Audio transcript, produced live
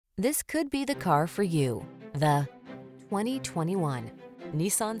This could be the car for you. The 2021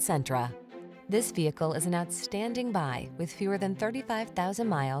 Nissan Sentra. This vehicle is an outstanding buy with fewer than 35,000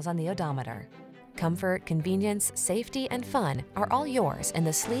 miles on the odometer. Comfort, convenience, safety, and fun are all yours in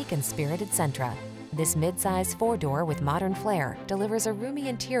the sleek and spirited Sentra. This midsize four-door with modern flair delivers a roomy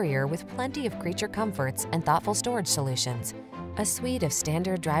interior with plenty of creature comforts and thoughtful storage solutions, a suite of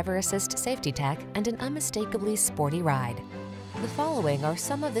standard driver assist safety tech, and an unmistakably sporty ride. The following are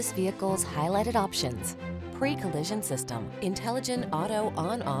some of this vehicle's highlighted options: pre-collision system, intelligent auto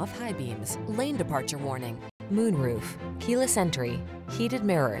on-off high beams, lane departure warning, moonroof, keyless entry, heated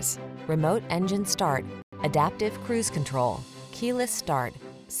mirrors, remote engine start, adaptive cruise control, keyless start,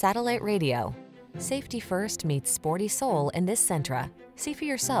 satellite radio. Safety first meets sporty soul in this Sentra. See for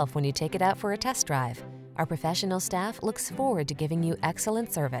yourself when you take it out for a test drive. Our professional staff looks forward to giving you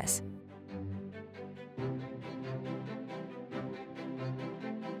excellent service.